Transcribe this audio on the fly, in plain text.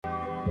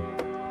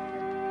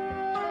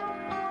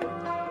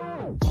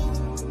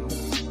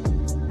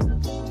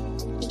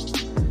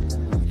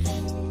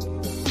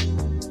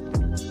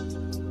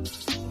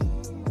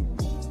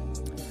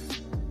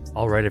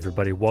All right,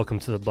 everybody, welcome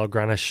to the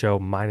Blaugrana Show.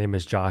 My name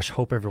is Josh.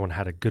 Hope everyone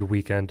had a good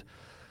weekend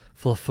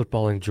full of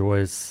footballing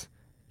joys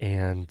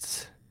and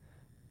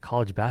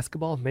college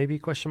basketball, maybe,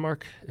 question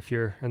mark, if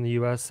you're in the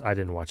U.S. I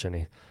didn't watch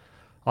any.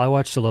 I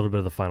watched a little bit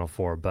of the Final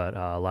Four, but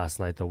last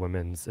night, the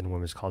women's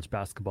college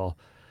basketball,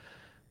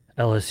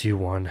 LSU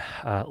won.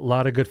 A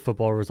lot of good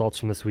football results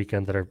from this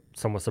weekend that are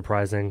somewhat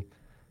surprising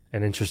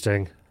and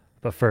interesting.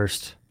 But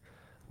first,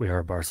 we are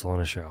a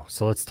Barcelona show.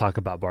 So let's talk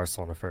about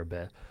Barcelona for a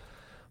bit.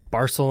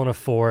 Barcelona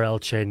 4,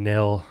 Elche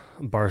 0.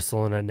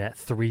 Barcelona net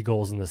 3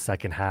 goals in the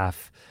second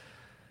half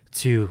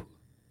to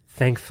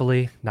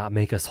thankfully not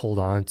make us hold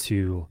on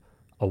to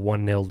a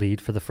 1-0 lead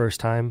for the first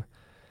time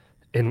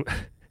in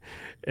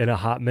in a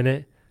hot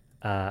minute.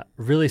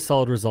 Really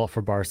solid result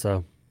for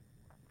Barca.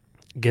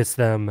 Gets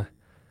them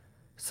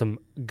some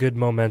good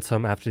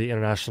momentum after the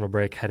international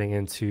break heading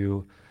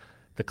into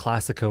the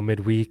Clasico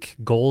midweek.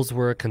 Goals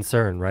were a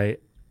concern, right?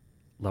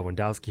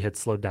 Lewandowski had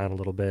slowed down a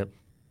little bit.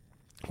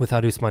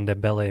 Without Ousmane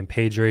Dembele and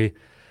Pedri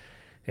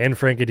and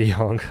Frenkie de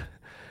Jong,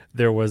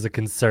 there was a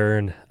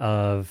concern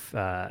of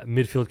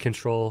midfield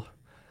control,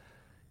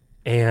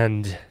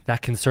 and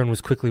that concern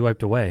was quickly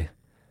wiped away.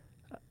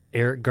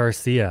 Eric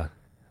Garcia,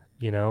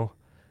 I'm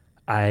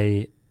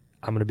going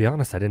to be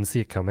honest, I didn't see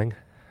it coming.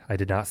 I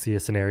did not see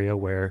a scenario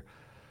where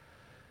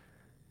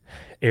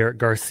Eric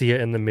Garcia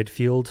in the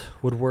midfield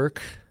would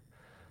work,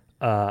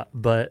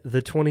 but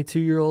the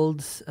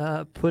 22-year-olds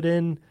put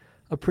in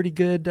a pretty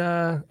good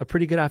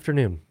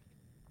afternoon.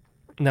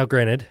 Now,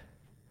 granted,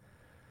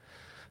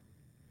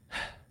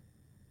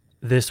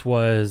 this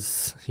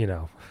was,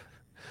 one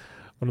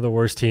of the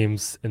worst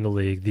teams in the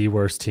league, the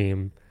worst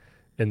team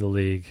in the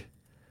league.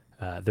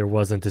 There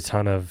wasn't a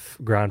ton of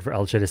ground for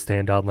Elche to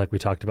stand on, like we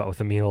talked about with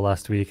Emil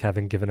last week,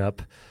 having given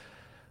up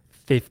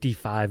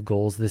 55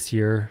 goals this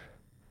year.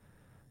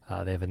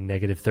 They have a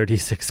negative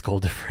 36 goal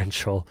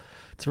differential.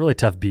 It's a really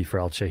tough beat for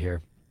Elche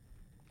here.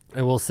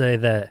 I will say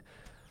that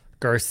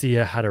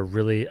Garcia had a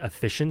really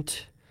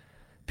efficient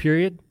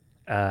period.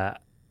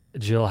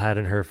 Jill had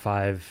in her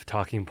 5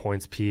 talking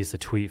points piece a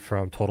tweet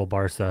from Total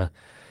Barca.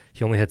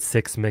 He only had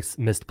 6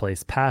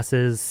 misplaced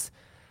passes.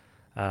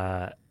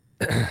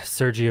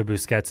 Sergio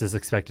Busquets is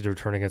expected to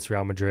return against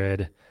Real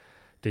Madrid.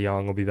 De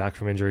Jong will be back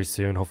from injury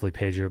soon. Hopefully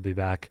Pedri will be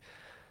back.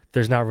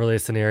 There's not really a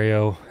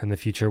scenario in the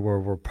future where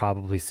we'll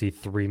probably see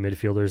 3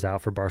 midfielders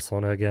out for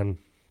Barcelona again.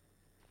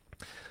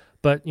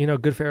 But,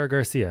 good for Eric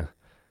Garcia.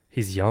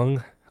 He's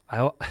young.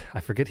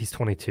 I forget he's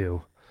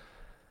 22.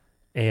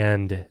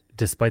 And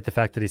despite the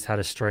fact that he's had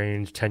a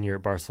strange tenure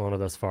at Barcelona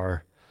thus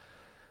far,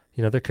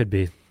 there could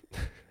be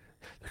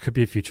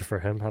a future for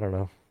him. I don't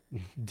know.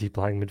 Deep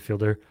lying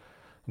midfielder.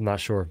 I'm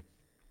not sure.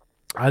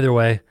 Either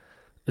way,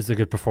 it's a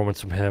good performance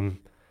from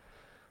him.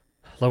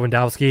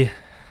 Lewandowski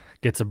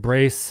gets a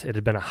brace. It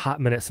had been a hot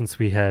minute since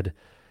we had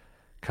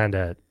kind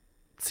of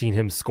seen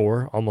him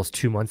score, almost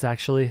 2 months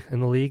actually in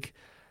the league.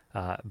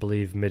 I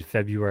believe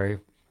mid-February.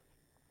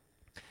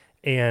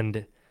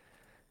 And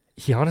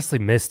he honestly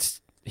missed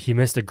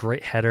a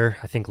great header,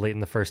 I think, late in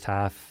the first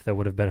half. That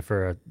would have been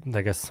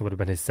would have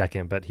been his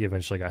second, but he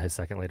eventually got his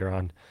second later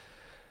on.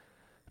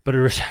 But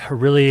it was a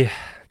really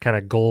kind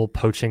of goal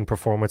poaching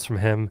performance from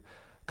him.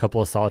 A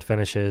couple of solid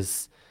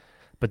finishes.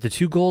 But the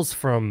 2 goals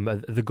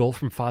from the goal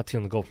from Fati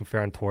and the goal from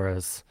Ferran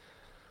Torres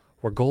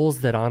were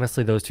goals that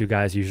honestly those 2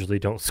 guys usually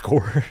don't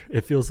score,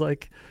 it feels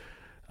like.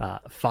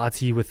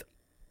 Fati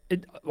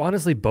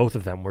honestly, both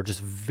of them were just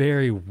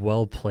very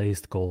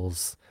well-placed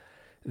goals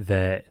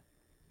that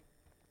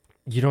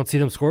you don't see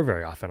them score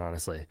very often,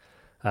 honestly.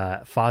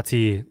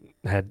 Fati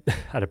had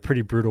a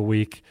pretty brutal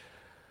week.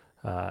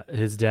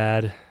 His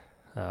dad,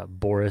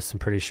 Boris, I'm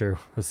pretty sure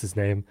was his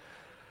name,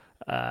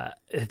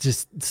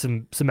 just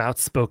some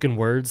outspoken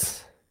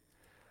words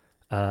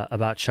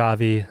about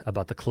Xavi,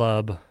 about the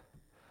club,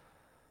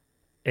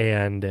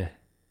 and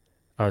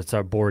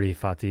Bordy,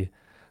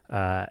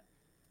 Fati.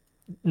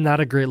 Not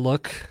a great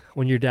look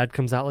when your dad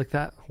comes out like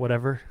that.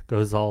 Whatever,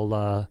 goes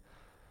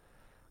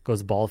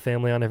ball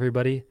family on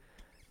everybody.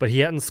 But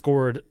he hadn't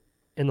scored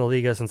in the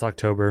Liga since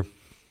October.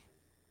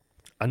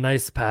 A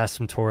nice pass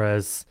from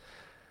Torres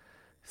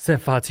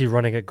sent Fati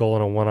running at goal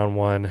in a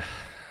 1-on-1,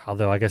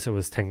 although I guess it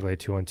was technically a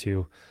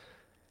 2-on-2.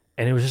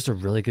 And it was just a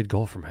really good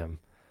goal from him.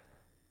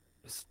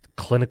 It was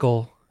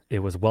clinical. It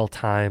was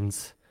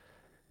well-timed.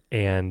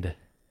 And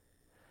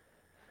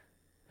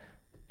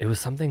it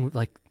was something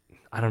like,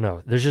 I don't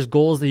know. There's just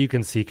goals that you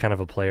can see kind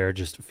of a player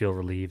just feel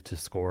relieved to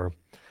score.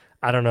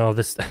 I don't know.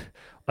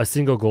 A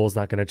single goal is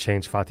not going to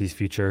change Fati's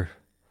future.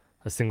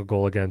 A single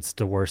goal against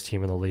the worst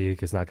team in the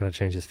league is not going to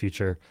change his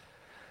future.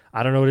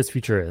 I don't know what his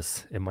future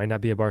is. It might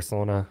not be at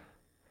Barcelona.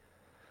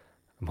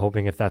 I'm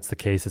hoping if that's the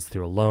case, it's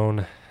through a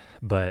loan.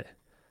 But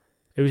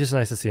it was just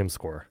nice to see him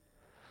score.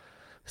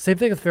 Same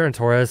thing with Ferran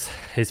Torres.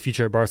 His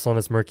future at Barcelona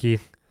is murky.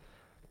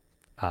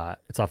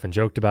 It's often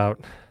joked about,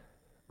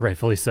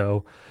 rightfully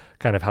so,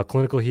 kind of how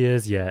clinical he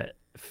is, yet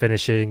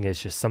finishing is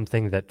just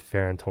something that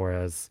Ferran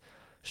Torres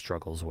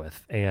struggles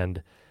with.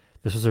 And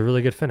this was a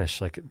really good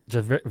finish, like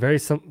just very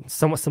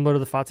somewhat similar to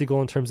the Fati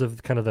goal in terms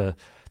of kind of the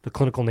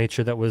clinical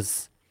nature that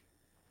was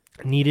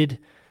needed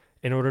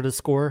in order to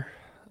score.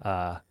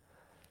 Uh,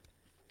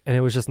 and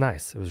it was just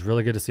nice. It was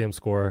really good to see him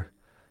score.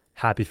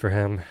 Happy for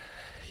him.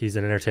 He's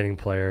an entertaining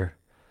player.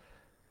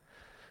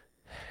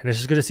 And it's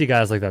just good to see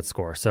guys like that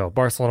score. So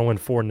Barcelona win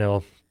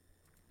 4-0.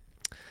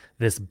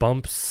 This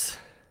bumps,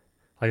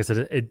 like I said,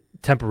 it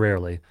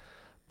temporarily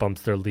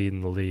bumps their lead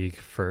in the league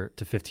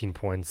to 15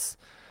 points.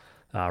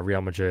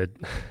 Real Madrid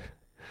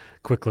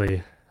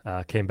quickly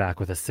came back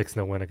with a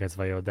 6-0 win against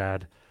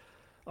Valladolid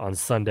on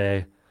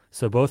Sunday.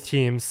 So both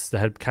teams that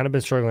had kind of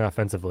been struggling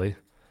offensively,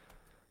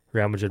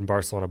 Real Madrid and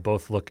Barcelona,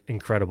 both look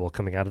incredible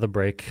coming out of the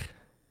break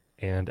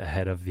and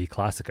ahead of the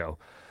Clasico,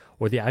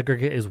 where the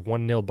aggregate is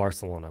 1-0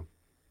 Barcelona.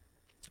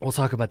 We'll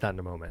talk about that in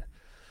a moment.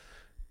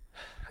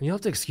 You'll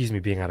have to excuse me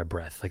being out of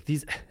breath.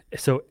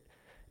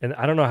 And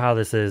I don't know how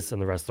this is in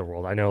the rest of the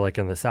world. I know, like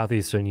in the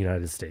southeastern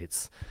United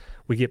States,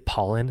 we get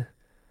pollen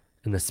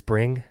in the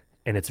spring,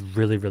 and it's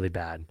really, really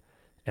bad.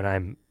 And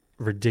I'm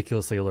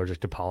ridiculously allergic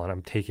to pollen.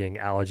 I'm taking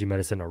allergy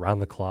medicine around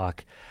the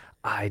clock,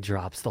 eye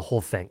drops, the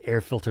whole thing,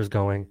 air filters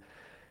going,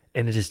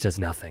 and it just does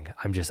nothing.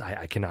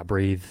 I cannot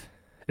breathe.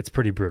 It's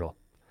pretty brutal.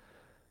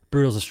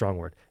 Brutal is a strong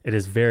word. It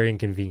is very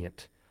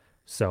inconvenient.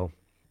 So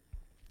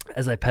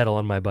as I pedal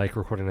on my bike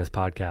recording this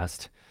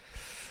podcast,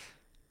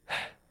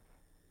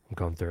 I'm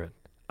going through it.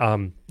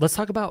 Let's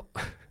talk about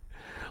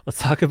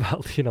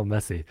Lionel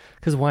Messi,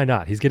 because why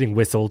not? He's getting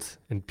whistled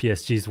in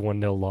PSG's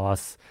 1-0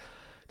 loss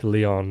to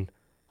Lyon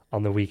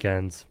on the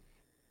weekends.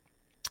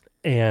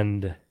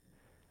 And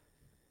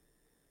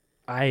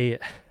the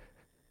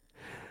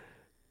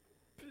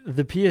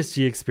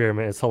PSG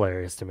experiment is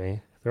hilarious to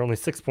me. They're only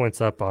 6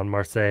 points up on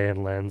Marseille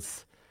and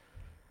Lens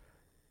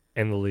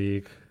in the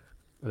league.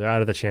 They're out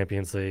of the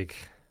Champions League.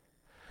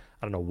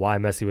 I don't know why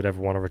Messi would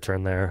ever want to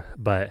return there,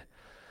 but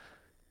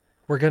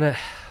we're gonna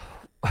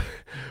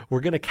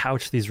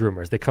couch these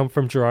rumors. They come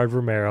from Gerard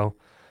Romero,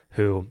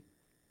 who,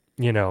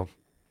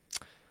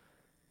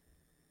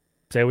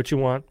 say what you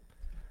want.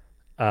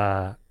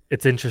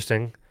 It's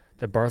interesting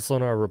that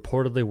Barcelona are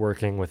reportedly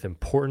working with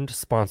important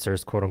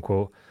sponsors, quote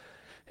unquote,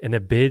 in a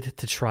bid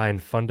to try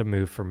and fund a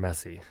move for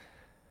Messi.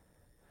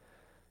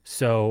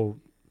 So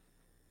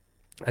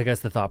I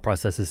guess the thought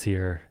process is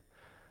here.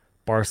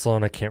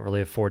 Barcelona can't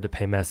really afford to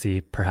pay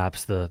Messi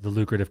perhaps the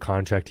lucrative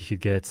contract he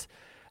could get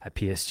at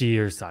PSG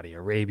or Saudi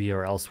Arabia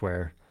or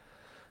elsewhere.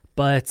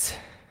 But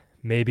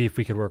maybe if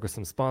we could work with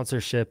some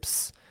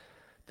sponsorships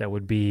that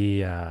would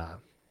be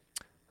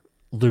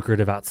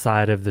lucrative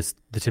outside of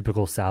the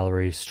typical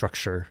salary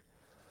structure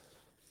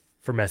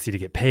for Messi to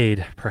get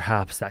paid,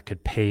 perhaps that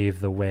could pave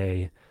the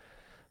way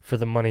for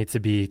the money to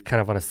be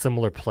kind of on a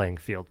similar playing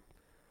field.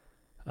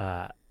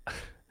 I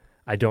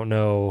don't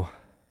know.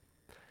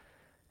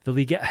 The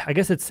league, I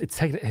guess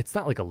it's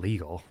not like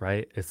illegal,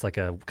 right? It's like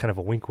a kind of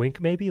a wink wink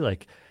maybe,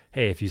 like,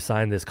 hey, if you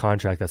sign this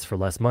contract that's for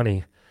less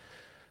money,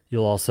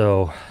 you'll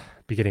also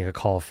be getting a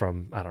call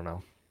from, I don't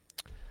know,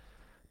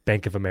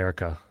 Bank of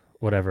America,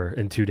 whatever,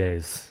 in 2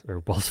 days,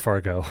 or Wells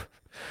Fargo.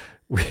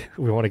 We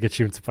want to get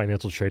you into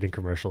financial trading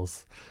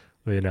commercials.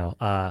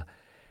 That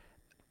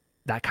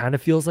kind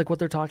of feels like what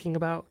they're talking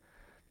about.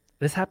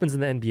 This happens in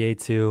the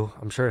NBA too.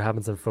 I'm sure it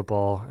happens in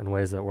football in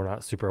ways that we're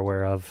not super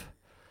aware of.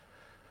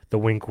 The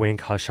wink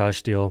wink, hush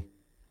hush deal.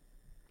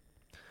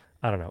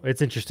 I don't know.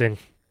 It's interesting.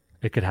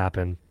 It could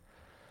happen.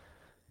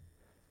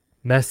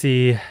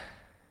 Messi,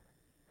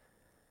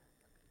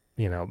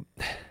 the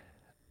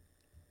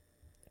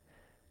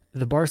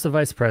Barca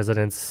vice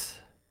presidents,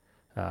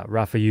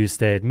 Rafa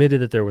Yuste,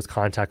 admitted that there was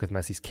contact with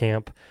Messi's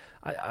camp.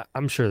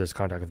 I'm sure there's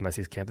contact with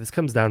Messi's camp. This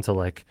comes down to,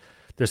 like,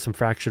 there's some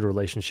fractured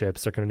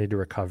relationships. They're going to need to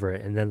recover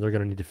it, and then they're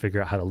going to need to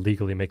figure out how to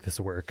legally make this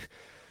work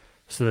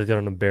so that they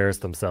don't embarrass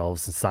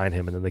themselves and sign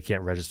him, and then they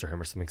can't register him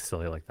or something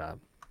silly like that.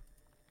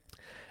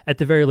 At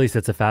the very least,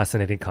 it's a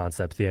fascinating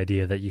concept, the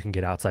idea that you can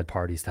get outside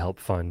parties to help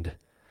fund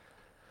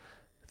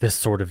this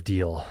sort of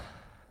deal.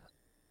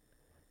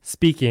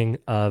 Speaking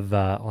of,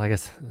 I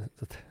guess,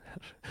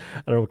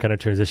 I don't know what kind of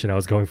transition I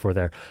was going for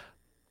there.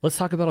 Let's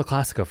talk about El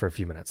Clasico for a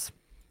few minutes.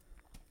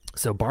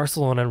 So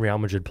Barcelona and Real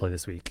Madrid play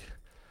this week.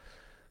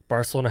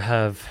 Barcelona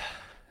have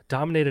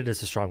dominated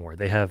is a strong word.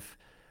 They have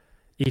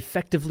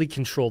effectively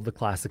controlled the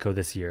Clasico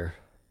this year.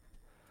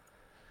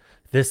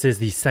 This is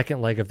the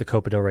second leg of the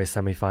Copa del Rey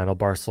semifinal.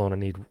 Barcelona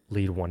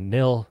lead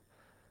 1-0.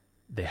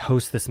 They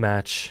host this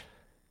match.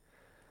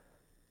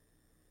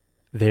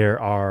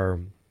 There are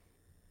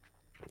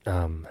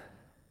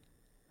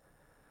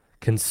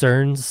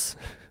concerns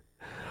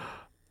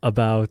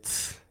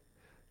about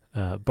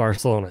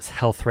Barcelona's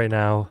health right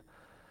now,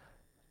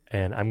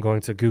 and I'm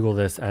going to Google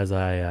this as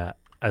I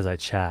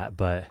chat,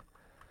 but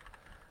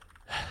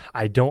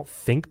I don't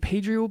think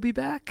Pedri will be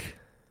back.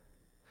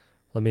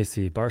 Let me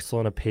see.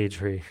 Barcelona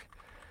Pedri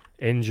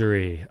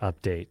injury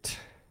update.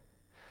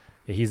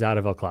 Yeah, he's out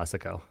of El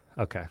Clasico.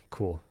 Okay,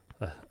 cool.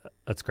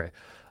 That's great.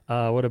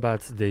 What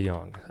about De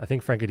Jong? I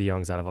think Frankie De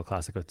Jong's out of El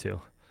Clasico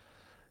too.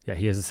 Yeah,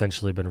 he has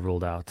essentially been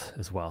ruled out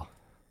as well.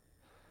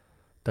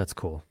 That's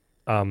cool.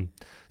 So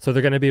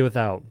they're going to be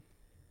without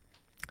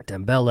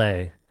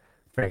Dembele,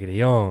 Frankie De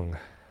Jong,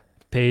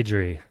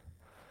 Pedri.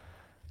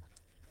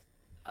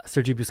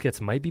 Sergio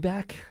Busquets might be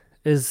back,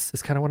 is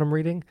kind of what I'm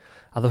reading.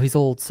 Although he's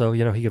old, so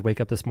he could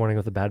wake up this morning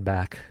with a bad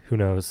back. Who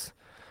knows?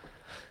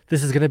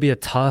 This is going to be a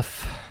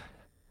tough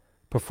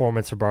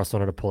performance for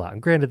Barcelona to pull out.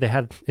 And granted, they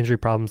had injury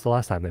problems the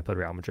last time they played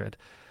Real Madrid.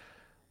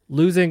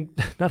 Losing,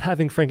 not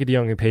having Frankie de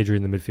Jong and Pedri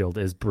in the midfield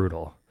is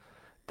brutal.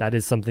 That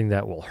is something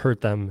that will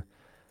hurt them.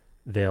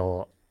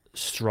 They'll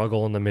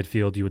struggle in the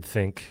midfield, you would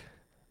think,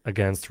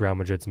 against Real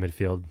Madrid's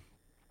midfield.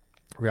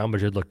 Real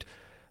Madrid looked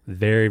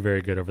very,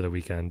 very good over the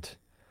weekend.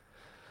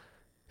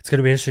 It's going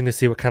to be interesting to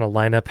see what kind of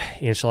lineup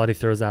Ancelotti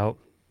throws out.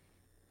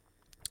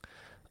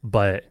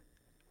 But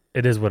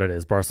it is what it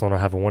is. Barcelona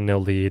have a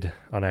 1-0 lead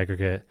on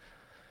aggregate.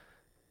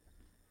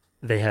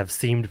 They have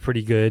seemed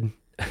pretty good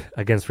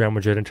against Real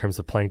Madrid in terms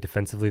of playing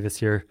defensively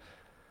this year.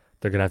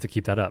 They're going to have to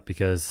keep that up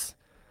because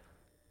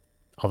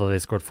although they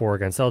scored 4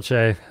 against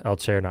Elche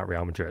are not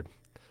Real Madrid,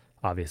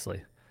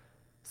 obviously.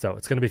 So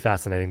it's going to be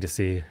fascinating to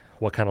see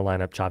what kind of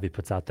lineup Xavi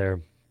puts out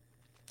there,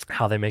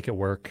 how they make it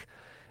work,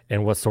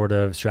 and what sort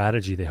of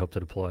strategy they hope to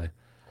deploy.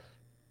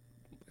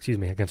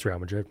 Against Real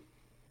Madrid.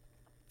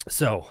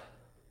 So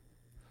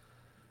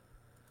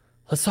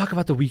let's talk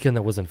about the weekend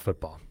that was in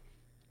football.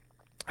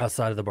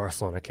 Outside of the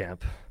Barcelona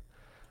camp.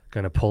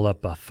 Going to pull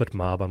up a Foot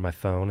Mob on my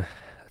phone.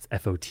 It's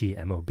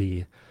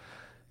FOTMOB.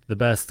 The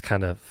best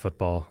kind of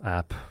football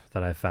app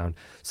that I've found.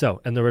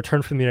 So, in the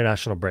return from the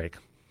international break,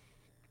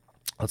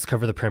 let's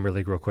cover the Premier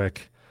League real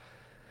quick.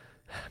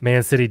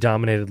 Man City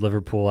dominated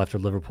Liverpool after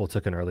Liverpool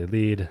took an early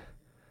lead.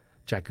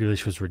 Jack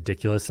Grealish was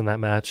ridiculous in that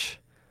match.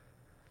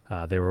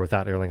 They were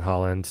without Erling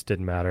Haaland.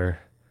 Didn't matter.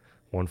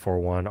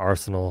 1-4-1.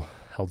 Arsenal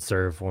held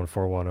serve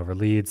 1-4-1 over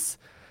Leeds.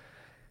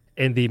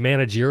 In the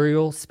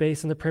managerial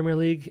space in the Premier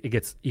League, it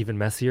gets even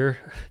messier.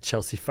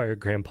 Chelsea fired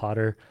Graham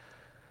Potter.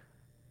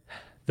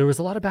 There was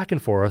a lot of back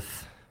and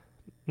forth.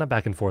 Not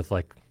back and forth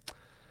like...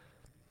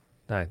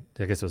 I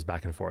guess it was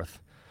back and forth.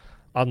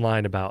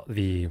 Online about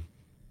the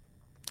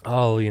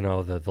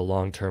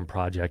long-term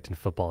project in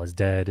football is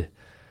dead.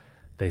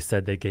 They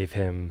said they gave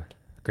him,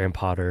 Graham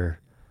Potter,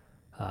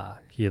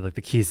 he had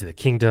the keys to the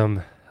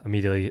kingdom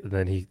immediately. And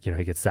then he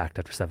gets sacked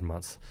after 7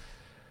 months.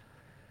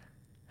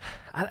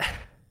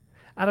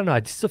 I don't know.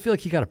 I still feel like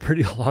he got a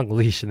pretty long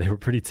leash and they were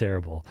pretty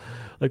terrible.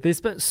 They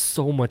spent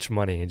so much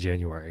money in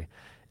January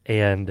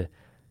and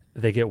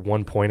they get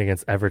 1 point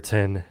against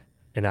Everton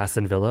and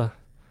Aston Villa.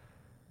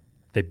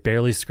 They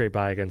barely scrape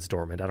by against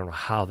Dortmund. I don't know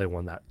how they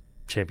won that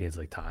Champions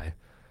League tie.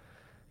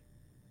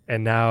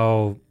 And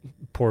now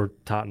poor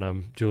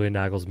Tottenham, Julian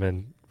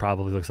Nagelsmann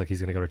probably looks like he's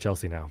going to go to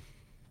Chelsea now.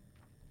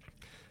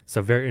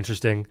 So very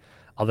interesting.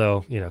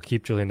 Although,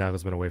 keep Julian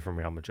Nagelsmann away from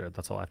Real Madrid.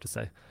 That's all I have to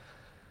say.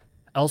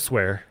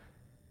 Elsewhere,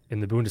 in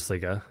the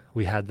Bundesliga,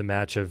 we had the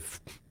match of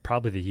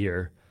probably the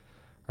year,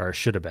 or it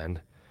should have been,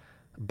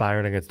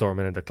 Bayern against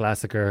Dortmund in the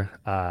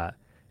Clasico.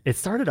 It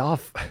started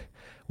off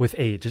with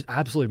a just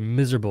absolutely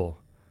miserable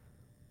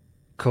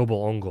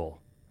Kobel own goal,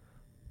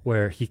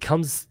 where he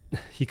comes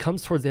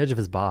towards the edge of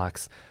his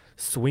box,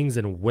 swings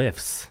and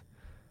whiffs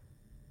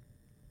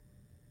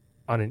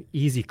on an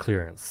easy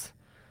clearance.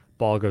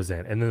 Ball goes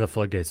in, and then the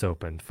floodgates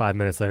opened. 5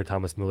 minutes later,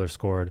 Thomas Müller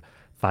scored.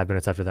 5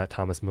 minutes after that,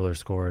 Thomas Müller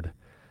scored.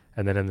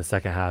 And then in the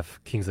second half,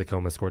 Kingsley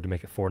Coman scored to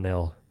make it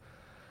 4-0.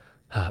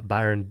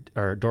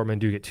 Dortmund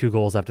do get 2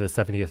 goals after the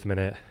 70th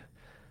minute.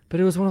 But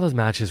it was one of those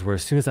matches where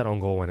as soon as that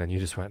own goal went in, you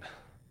just went,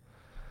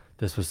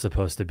 this was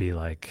supposed to be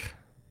like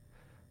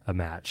a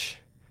match.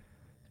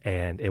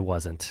 And it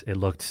wasn't. It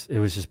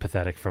was just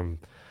pathetic for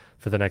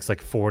the next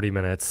 40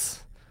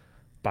 minutes.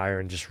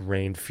 Bayern just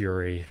rained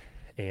fury.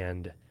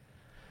 And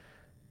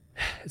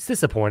it's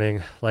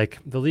disappointing.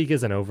 The league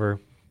isn't over.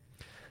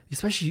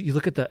 Especially you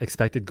look at the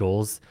expected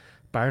goals.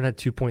 Bayern had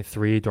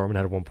 2.3, Dortmund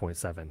had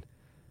 1.7.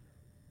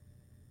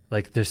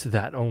 There's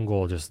that own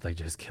goal just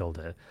killed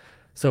it.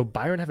 So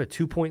Bayern have a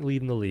 2-point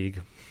lead in the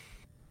league.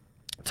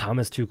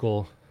 Thomas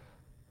Tuchel,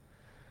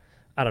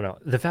 I don't know.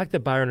 The fact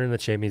that Bayern are in the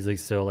Champions League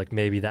still,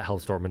 maybe that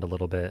helps Dortmund a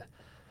little bit.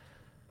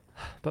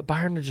 But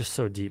Bayern are just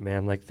so deep,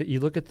 man. You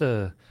look at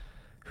who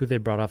they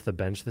brought off the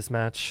bench this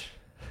match.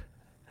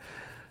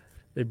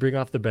 They bring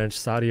off the bench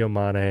Sadio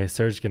Mane,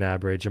 Serge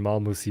Gnabry, Jamal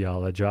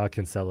Musiala, Joao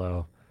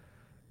Cancelo,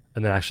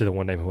 and then actually the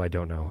one name who I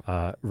don't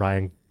know,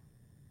 Ryan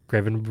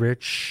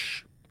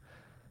Gravenberch.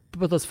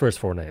 But those first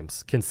 4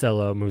 names,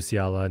 Cancelo,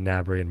 Musiala,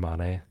 Gnabry, and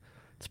Mane,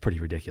 it's pretty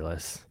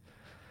ridiculous.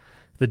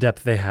 The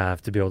depth they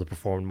have to be able to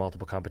perform in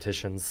multiple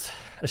competitions.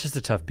 It's just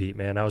a tough beat,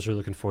 man. I was really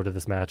looking forward to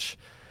this match,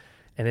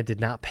 and it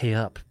did not pay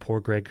up. Poor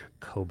Greg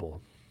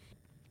Kobel.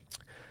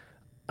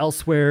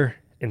 Elsewhere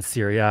in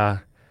Serie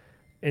A,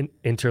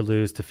 Inter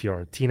lose to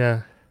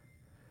Fiorentina.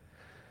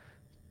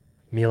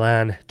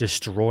 Milan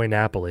destroy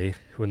Napoli,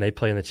 when they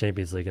play in the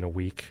Champions League in a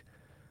week.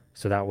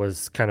 So that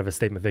was kind of a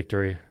statement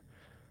victory.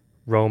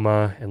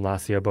 Roma and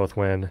Lazio both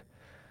win.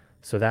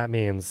 So that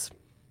means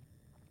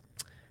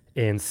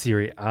in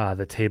Serie A,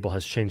 the table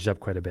has changed up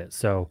quite a bit.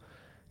 So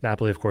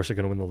Napoli, of course, are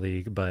going to win the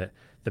league, but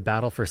the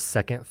battle for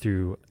 2nd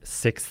through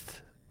 6th,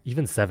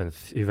 even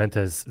 7th,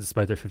 Juventus,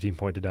 despite their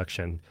 15-point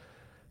deduction,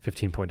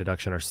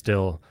 are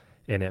still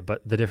in it.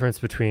 But the difference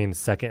between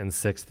second and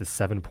sixth is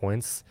 7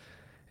 points.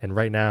 And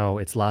right now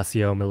it's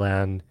Lazio,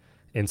 Milan,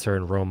 Inter,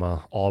 and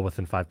Roma all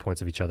within 5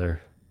 points of each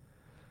other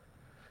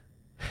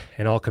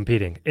and all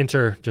competing.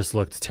 Inter just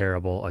looked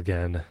terrible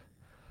again.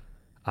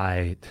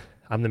 I'm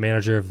the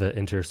manager of the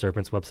Inter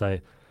Serpents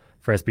website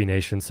for SB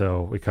Nation,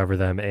 so we cover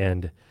them,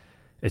 and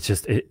it's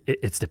just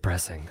it's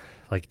depressing.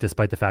 Like,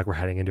 despite the fact we're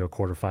heading into a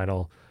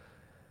quarterfinal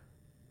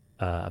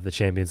of the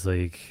Champions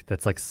League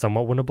that's like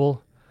somewhat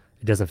winnable,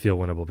 it doesn't feel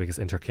winnable because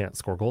Inter can't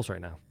score goals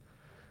right now,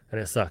 and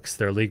it sucks.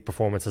 Their league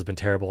performance has been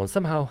terrible, and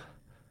somehow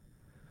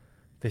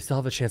they still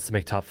have a chance to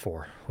make top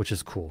four, which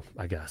is cool,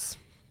 I guess.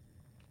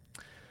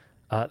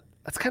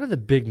 That's kind of the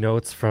big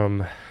notes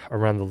from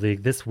around the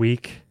league this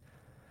week.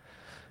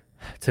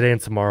 Today and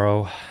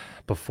tomorrow,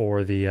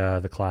 before the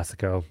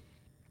Clasico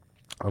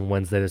on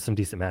Wednesday, there's some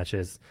decent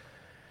matches.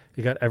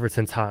 You got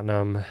Everton,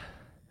 Tottenham,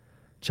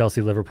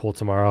 Chelsea, Liverpool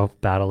tomorrow,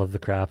 battle of the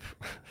crap.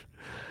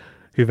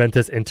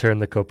 Juventus, Inter in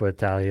the Coppa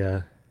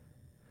Italia.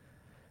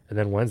 And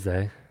then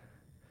Wednesday,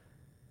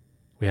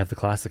 we have the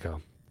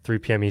Clasico, 3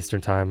 p.m.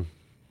 Eastern time.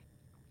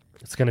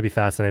 It's going to be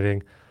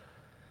fascinating.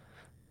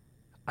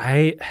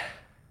 I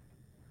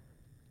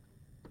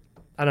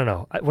don't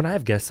know. When I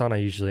have guests on, I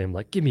usually am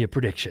like, give me a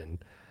prediction.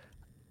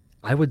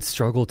 I would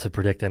struggle to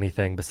predict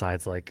anything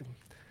besides, like,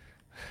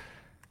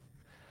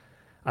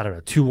 I don't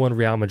know, 2-1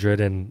 Real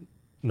Madrid in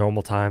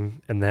normal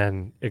time, and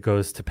then it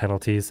goes to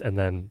penalties, and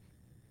then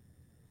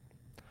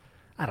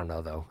I don't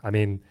know, though. I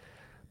mean,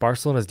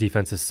 Barcelona's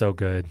defense is so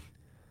good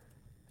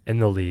in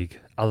the league,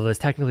 although this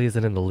technically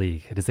isn't in the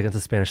league. It is against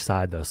the Spanish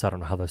side, though, so I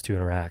don't know how those two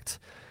interact.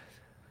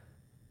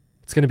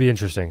 It's going to be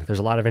interesting. There's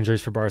a lot of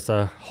injuries for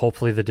Barca.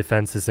 Hopefully the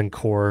defense is in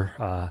core.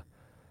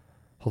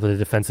 Hopefully the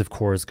defensive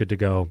core is good to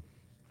go.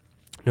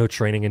 No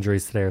training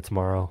injuries today or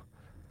tomorrow.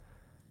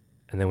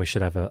 And then we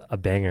should have a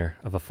banger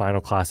of a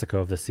final Clasico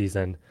of the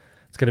season.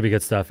 It's going to be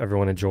good stuff.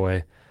 Everyone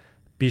enjoy.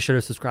 Be sure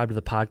to subscribe to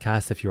the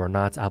podcast if you are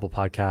not. Apple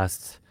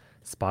Podcasts,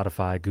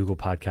 Spotify, Google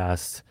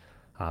Podcasts.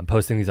 I'm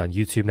posting these on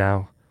YouTube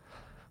now.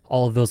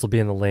 All of those will be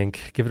in the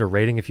link. Give it a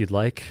rating if you'd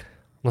like,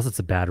 unless it's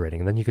a bad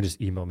rating. And then you can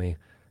just email me,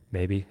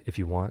 maybe, if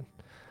you want.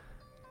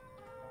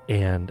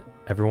 And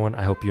everyone,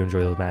 I hope you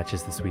enjoy the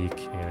matches this week.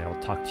 And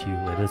I'll talk to you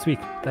later this week.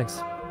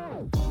 Thanks.